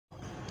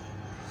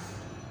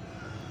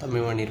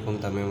தமிழ் மண்ணிற்கும்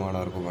தமிழ்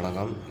மாணவருக்கும்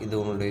வணக்கம். இது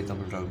உங்களுடைய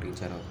Tamil talk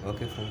teacher.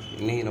 Okay friends,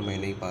 இன்றைக்கி நம்ம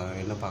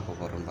என்ன பார்க்க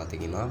போகிறோம்னு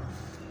பார்த்தீங்கன்னா,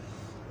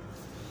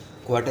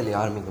 குவார்ட்டர்லி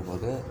ஆரம்பிக்க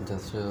போது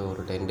ஜஸ்ட்டு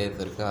ஒரு 10 days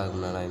இருக்குது. அதுக்கு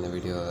நான் இந்த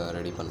வீடியோ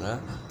ரெடி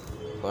பண்ணுறேன்.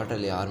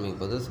 குவார்ட்டர்லி ஆரம்பிக்க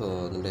போது ஸோ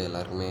வந்துட்டு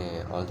எல்லாருக்குமே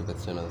ஆல் தி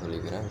பெஸ்ட்டு நான்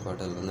சொல்லிக்கிறேன்.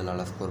 குவார்ட்டர்லி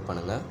நல்லா ஸ்கோர்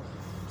பண்ணுங்கள்.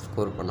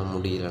 ஸ்கோர் பண்ண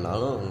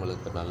முடியலனாலும்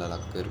உங்களுக்கு நல்ல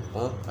லக்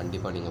இருக்கும்.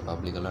 கண்டிப்பாக நீங்கள்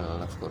பப்ளிக்கெல்லாம்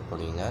நல்லா ஸ்கோர்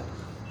பண்ணுவீங்க.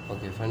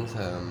 ஓகே ஃப்ரெண்ட்ஸ்,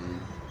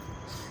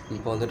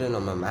 இப்போ வந்துட்டு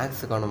நம்ம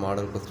மேக்ஸுக்கான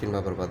மாடல் கொஸ்டின்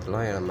பேப்பர்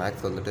பார்த்துக்கலாம். ஏன்னா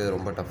மேக்ஸ் வந்துட்டு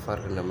ரொம்ப டஃப்பாக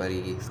இருக்குன்ற மாதிரி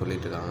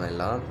சொல்லிட்டு இருக்காங்க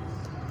எல்லாம்.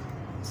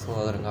 ஸோ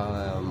அதற்காக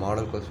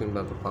மாடல் கொஸ்டின்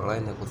பேப்பர்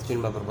பார்க்கலாம். இந்த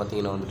கொஸ்டின் பேப்பர்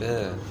பார்த்திங்கன்னா வந்துட்டு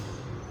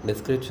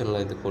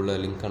டிஸ்கிரிப்ஷனில் இதுக்குள்ள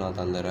லிங்க்கை நான்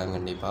தந்துடுறேன்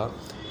கண்டிப்பாக.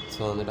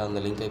 ஸோ வந்துட்டு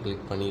அந்த லிங்க்கை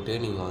கிளிக் பண்ணிவிட்டு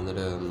நீங்கள்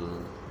வந்துட்டு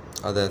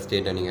அதை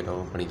ஸ்டேட்டை நீங்கள்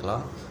டவுன்லோட்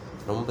பண்ணிக்கலாம்.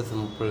 ரொம்ப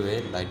சிம்பிள் வே.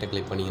 லைட்டாக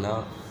கிளிக் பண்ணிங்கன்னா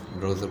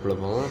ப்ரௌசருக்குள்ளே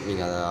போகும்.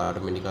 நீங்கள் அதை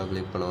ஆட்டோமேட்டிக்காக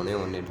கிளிக் பண்ண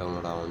உடனே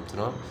டவுன்லோட்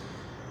ஆரம்பிச்சிடும்.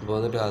 இப்போ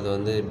வந்துட்டு அது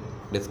வந்து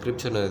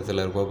டிஸ்கிரிப்ஷன்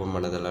சிலருக்கு ஓப்பன்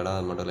பண்ணது இல்லைனா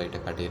அது மட்டும் லைட்டாக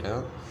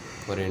காட்டிடுறேன்.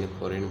 ஒரே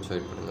நிமிஷம்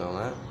வெயிட்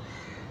பண்ணுங்க.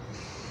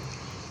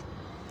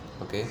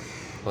 ஓகே,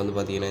 இப்போ வந்து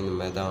பார்த்தீங்கன்னா இந்த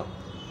மாதிரி தான்.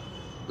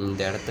 இந்த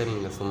இடத்த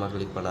நீங்கள் சும்மா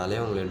கிளிக் பண்ணாலே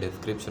உங்களுக்கு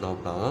டிஸ்கிரிப்ஷன்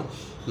ஓப்பன் ஆகும்.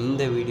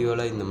 இந்த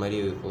வீடியோவில் இந்த மாதிரி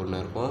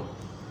ஒன்று இருக்கும்.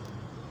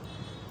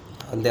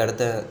 அந்த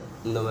இடத்த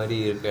இந்த மாதிரி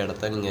இருக்க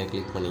இடத்த நீங்கள்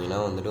கிளிக் பண்ணிங்கன்னா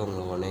வந்துட்டு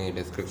உங்களுக்கு உடனே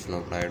டிஸ்கிரிப்ஷன்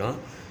ஓப்பன் ஆகிடும்.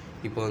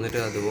 இப்போ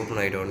வந்துட்டு அது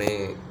ஓப்பன் ஆகிட்டோடனே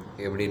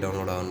எப்படி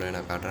டவுன்லோட் ஆகுன்னு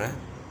நான் காட்டுறேன்.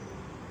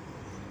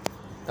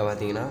 இப்போ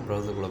பார்த்தீங்கன்னா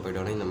ப்ரௌசருக்குள்ளே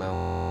போய்ட்டோன்னே இந்த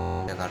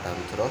மாதிரி காட்ட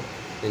ஆரம்பிச்சிடும்.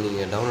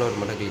 நீங்கள் டவுன்லோட்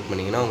மட்டும் கிளிக்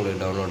பண்ணிங்கன்னா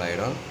உங்களுக்கு டவுன்லோட்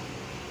ஆகிடும்.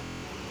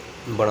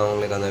 இப்போ நான்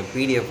உங்களுக்கு அந்த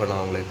பிடிஎஃப்பை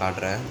நான் உங்களுக்கு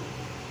காட்டுறேன்.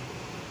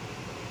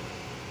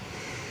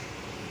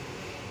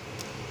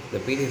 இந்த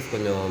பிடிஎஃப்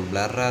கொஞ்சம்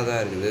பிளர்ராக தான்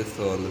இருக்குது.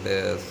 ஸோ வந்துட்டு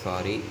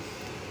சாரி,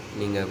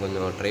 நீங்கள்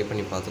கொஞ்சம் ட்ரை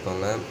பண்ணி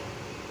பார்த்துக்கோங்க.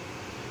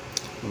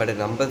 பட்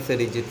நம்பர்ஸ்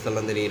டிஜிட்ஸ்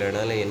எல்லாம்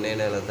தெரியறதுனால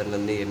என்னென்ன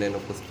லெசன்லேருந்து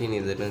என்னென்ன கொஸ்டின்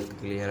இதுன்னு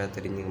கிளியராக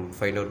தெரிஞ்சு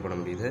ஃபைண்ட் அவுட் பண்ண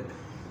முடியுது.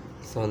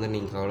 ஸோ வந்து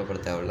நீங்கள் கவலைப்பட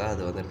தேவையில்ல.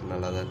 அது வந்துட்டு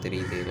நல்லா தான்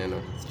தெரியுது என்னென்ன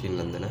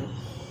கொஸ்டின்லேருந்துன்னு.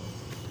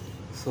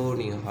 ஸோ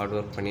நீங்கள் ஹார்ட்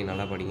ஒர்க் பண்ணி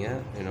நல்லா படிங்க.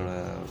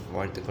 என்னோடய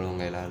வாழ்த்துக்கள்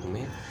உங்கள்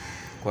எல்லாருக்குமே.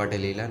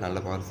 குவார்ட்டர்லியில் நல்ல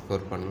மார்க்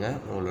ஸ்கோர் பண்ணுங்கள்.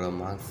 உங்களோட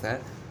மார்க்ஸை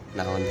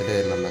நான் வந்துட்டு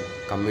நம்ம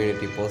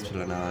கம்யூனிட்டி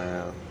போஸ்ட்டில்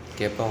நான்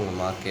கேட்பேன் உங்கள்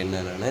மார்க்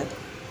என்னென்னு.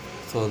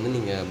 ஸோ வந்து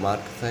நீங்கள்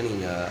மார்க்ஸை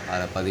நீங்கள்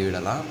அதை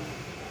பதிவிடலாம்.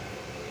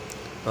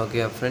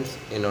 ஓகே ஃப்ரெண்ட்ஸ்,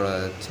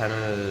 என்னோடய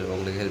சேனல்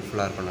உங்களுக்கு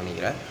ஹெல்ப்ஃபுல்லாக இருக்கும்னு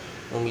நினைக்கிறேன்.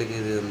 உங்களுக்கு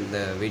இந்த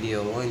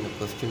வீடியோவும் இந்த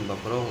கொஸ்டின்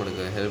பேப்பரும்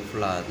உங்களுக்கு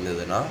ஹெல்ப்ஃபுல்லாக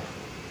இருந்ததுன்னா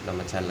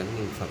நம்ம சேனலுக்கு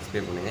நீங்கள்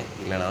சப்ஸ்கிரைப் பண்ணுங்கள்.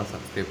 இல்லைனாலும்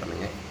சப்ஸ்கிரைப்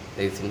பண்ணுங்கள்.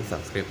 தயவு செஞ்சு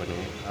சப்ஸ்கிரைப்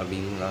பண்ணுங்கள்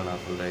அப்படின்லாம்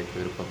நான் சொல்கிறதுக்கு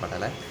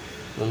விருப்பப்படலை.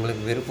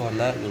 உங்களுக்கு விருப்பம்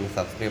இருந்தால் நீங்கள்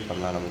சப்ஸ்கிரைப்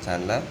பண்ணலாம் நம்ம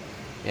சேனலை.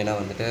 ஏன்னா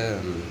வந்துட்டு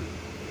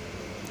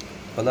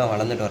இப்போ தான்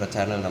வளர்ந்துட்டு வர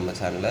சேனல் நம்ம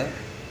சேனலில்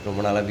ரொம்ப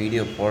நாளாக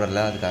வீடியோ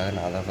போடலை. அதுக்காக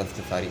நான் தான்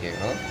ஃபஸ்ட்டு சாரி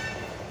கேட்குறோம்.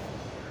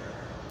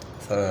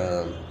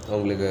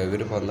 உங்களுக்கு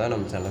விருப்பம் இருந்தால்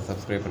நம்ம சேனலை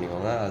சப்ஸ்கிரைப்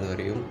பண்ணிக்கோங்க.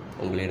 அதுவரையும்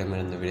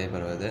உங்களிடமிருந்து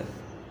விடைபெறுவது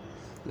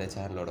இந்த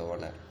சேனலோட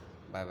ஓனர்.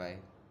 பாய் பாய்.